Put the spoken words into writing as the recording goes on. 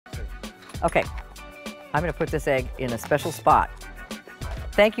Okay, I'm going to put this egg in a special spot.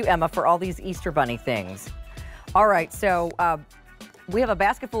 Thank you, Emma, for all these Easter Bunny things. All right, so we have a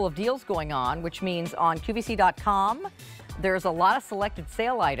basket full of deals going on, which means on QVC.com, there's a lot of selected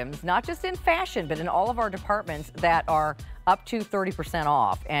sale items, not just in fashion, but in all of our departments that are up to 30%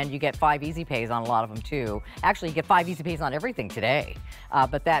 off. And you get 5 easy pays on a lot of them, too. Actually, you get 5 easy pays on everything today.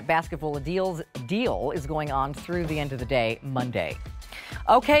 But that basket full of deals deal is going on through the end of the day, Monday.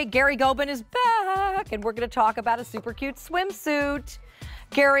 Okay, Gary Gobin is back, and we're going to talk about a super cute swimsuit.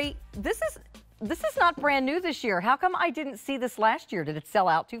 Gary, this is not brand new this year. How come I didn't see this last year? Did it sell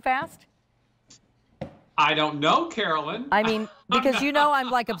out too fast? I don't know, Carolyn. I mean, because you know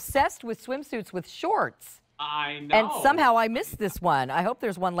I'm like obsessed with swimsuits with shorts. I know. And somehow I missed this one. I hope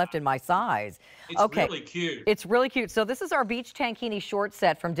there's one left in my size. It's really cute. It's really cute. So this is our Beach Tankini short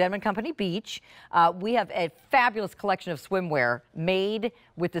set from Denim Co Beach. We have a fabulous collection of swimwear made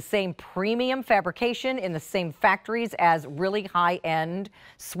with the same premium fabrication in the same factories as really high-end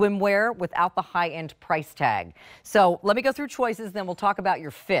swimwear without the high-end price tag. So let me go through choices, then we'll talk about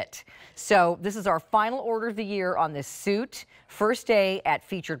your fit. So this is our final order of the year on this suit. First day at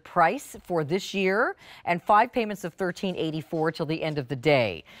featured price for this year, and 5 payments of $13.84 till the end of the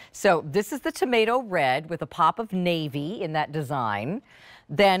day. So this is the tomato red with a pop of navy in that design.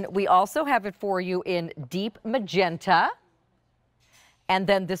 Then we also have it for you in deep magenta. And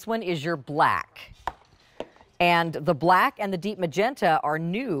then this one is your black. And the black and the deep magenta are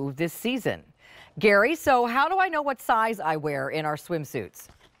new this season. Gary, so how do I know what size I wear in our swimsuits?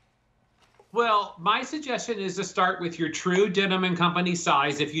 Well, my suggestion is to start with your true Denim Company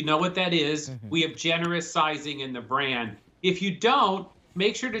size. If you know what that is, we have generous sizing in the brand. If you don't,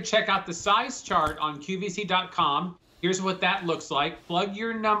 make sure to check out the size chart on QVC.com. Here's what that looks like. Plug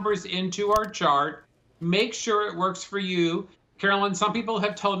your numbers into our chart. Make sure it works for you. Carolyn, some people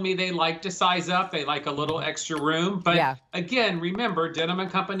have told me they like to size up. They like a little extra room. But again, remember, Denim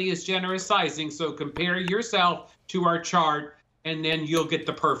Company is generous sizing. So compare yourself to our chart, and then you'll get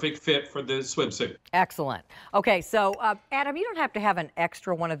the perfect fit for the swimsuit. Excellent. Okay, so Adam, you don't have to have an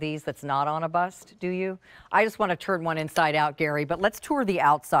extra one of these that's not on a bust, do you? I just want to turn one inside out, Gary, but let's tour the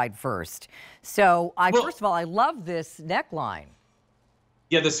outside first. So first of all, I love this neckline.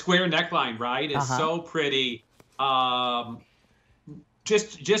 Yeah, the square neckline, right, is so pretty.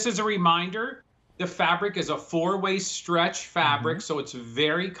 Just as a reminder, the fabric is a 4-way stretch fabric, so it's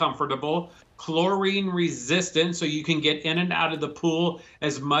very comfortable. Chlorine resistant, so you can get in and out of the pool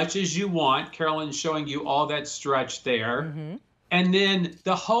as much as you want. Carolyn's showing you all that stretch there. And then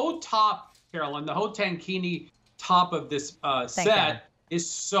the whole top, Carolyn, the whole Tankini top of this set is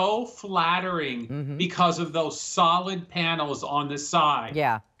so flattering because of those solid panels on the side.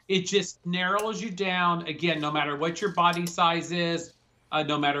 Yeah. It just narrows you down. Again, no matter what your body size is,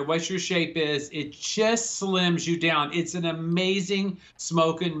 no matter what your shape is, it just slims you down. It's an amazing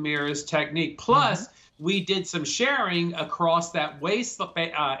smoke and mirrors technique. Plus, we did some sharing across that waist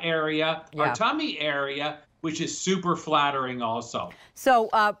area, our tummy area, which is super flattering also. So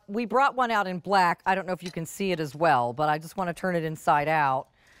we brought one out in black. I don't know if you can see it as well, but I just want to turn it inside out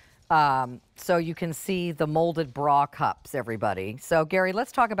so you can see the molded bra cups, everybody. So, Gary,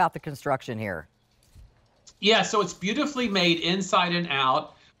 let's talk about the construction here. Yeah, so it's beautifully made inside and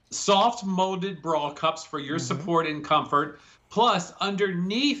out. Soft molded bra cups for your support and comfort. Plus,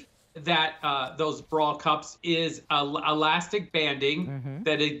 underneath that those bra cups is elastic banding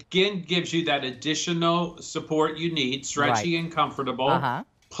that again gives you that additional support you need, stretchy and comfortable.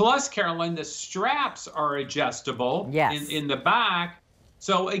 Plus, Carolyn, the straps are adjustable in the back.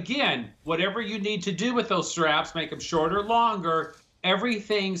 So again, whatever you need to do with those straps, make them shorter, longer,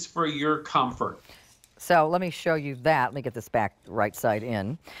 everything's for your comfort. So let me show you that. Let me get this back right side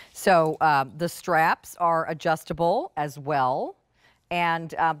in. So the straps are adjustable as well.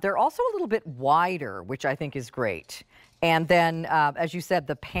 And they're also a little bit wider, which I think is great. And then, as you said,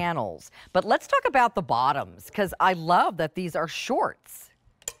 the panels. But let's talk about the bottoms, because I love that these are shorts.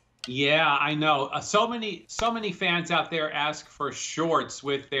 Yeah, I know. So many fans out there ask for shorts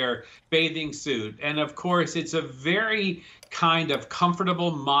with their bathing suit. And of course, it's a very kind of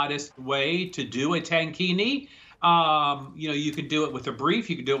comfortable, modest way to do a tankini. You know, you can do it with a brief,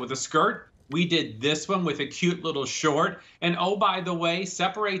 you can do it with a skirt. We did this one with a cute little short. And oh, by the way,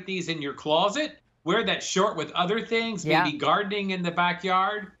 separate these in your closet. Wear that short with other things, maybe gardening in the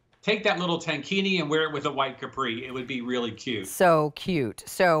backyard. Take that little tankini and wear it with a white capri. It would be really cute. So cute.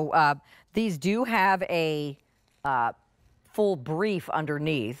 So these do have a full brief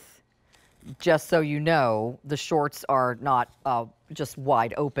underneath. Just so you know, the shorts are not, just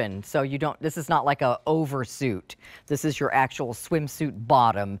wide open. So you don't, this is not like a oversuit. This is your actual swimsuit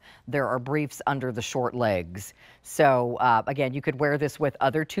bottom. There are briefs under the short legs. So again, you could wear this with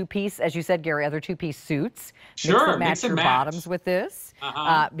other two-piece, as you said, Gary, other two-piece suits. Sure, mix and match your bottoms with this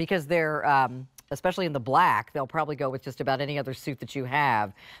because they're, especially in the black, they'll probably go with just about any other suit that you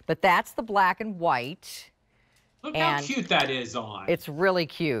have. But that's the black and white. Look how cute that is on. It's really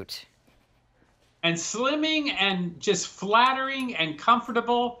cute. And slimming and just flattering and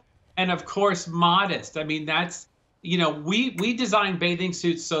comfortable and, of course, modest. I mean, that's, you know, we design bathing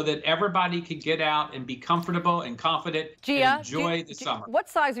suits so that everybody can get out and be comfortable and confident and enjoy the summer. What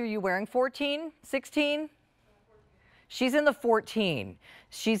size are you wearing? 14? 16? She's in the 14.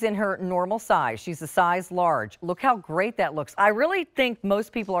 She's in her normal size. She's a size large. Look how great that looks. I really think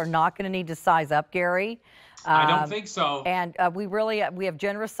most people are not going to need to size up, Gary. I don't think so. And we have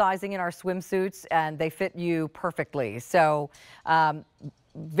generous sizing in our swimsuits, and they fit you perfectly. So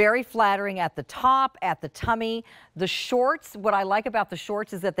very flattering at the top, at the tummy. The shorts, what I like about the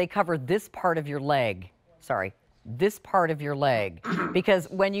shorts is that they cover this part of your leg. Sorry, this part of your leg. Because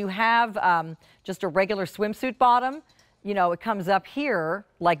when you have just a regular swimsuit bottom, you know, it comes up here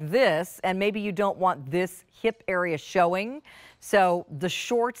like this, and maybe you don't want this hip area showing. So the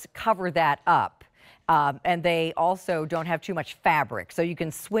shorts cover that up. And they also don't have too much fabric, so you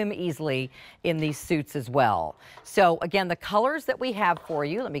can swim easily in these suits as well. So again, the colors that we have for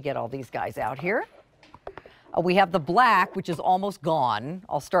you, let me get all these guys out here. We have the black, which is almost gone.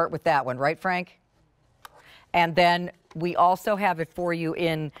 I'll start with that one, right, Frank? And then we also have it for you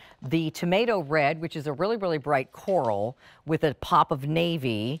in the tomato red, which is a really, really bright coral with a pop of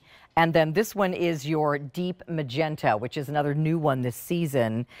navy. And then this one is your deep magenta, which is another new one this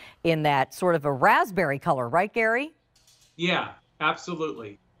season in that sort of a raspberry color, right, Gary? Yeah,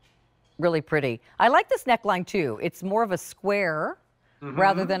 absolutely. Really pretty. I like this neckline too. It's more of a square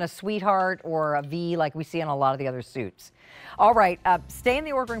rather than a sweetheart or a V like we see in a lot of the other suits. All right, stay in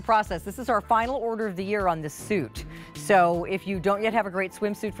the ordering process. This is our final order of the year on this suit. So if you don't yet have a great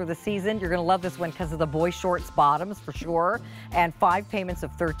swimsuit for the season, you're gonna love this one because of the boy shorts bottoms for sure. And 5 payments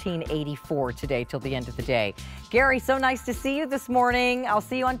of $13.84 today till the end of the day. Gary, so nice to see you this morning. I'll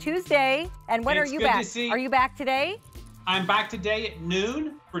see you on Tuesday. And when are you back? Are you back today? I'm back today at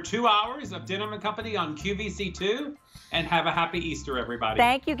noon for 2 hours of Denim & Company on QVC2. And have a happy Easter, everybody.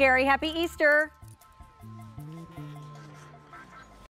 Thank you, Gary. Happy Easter.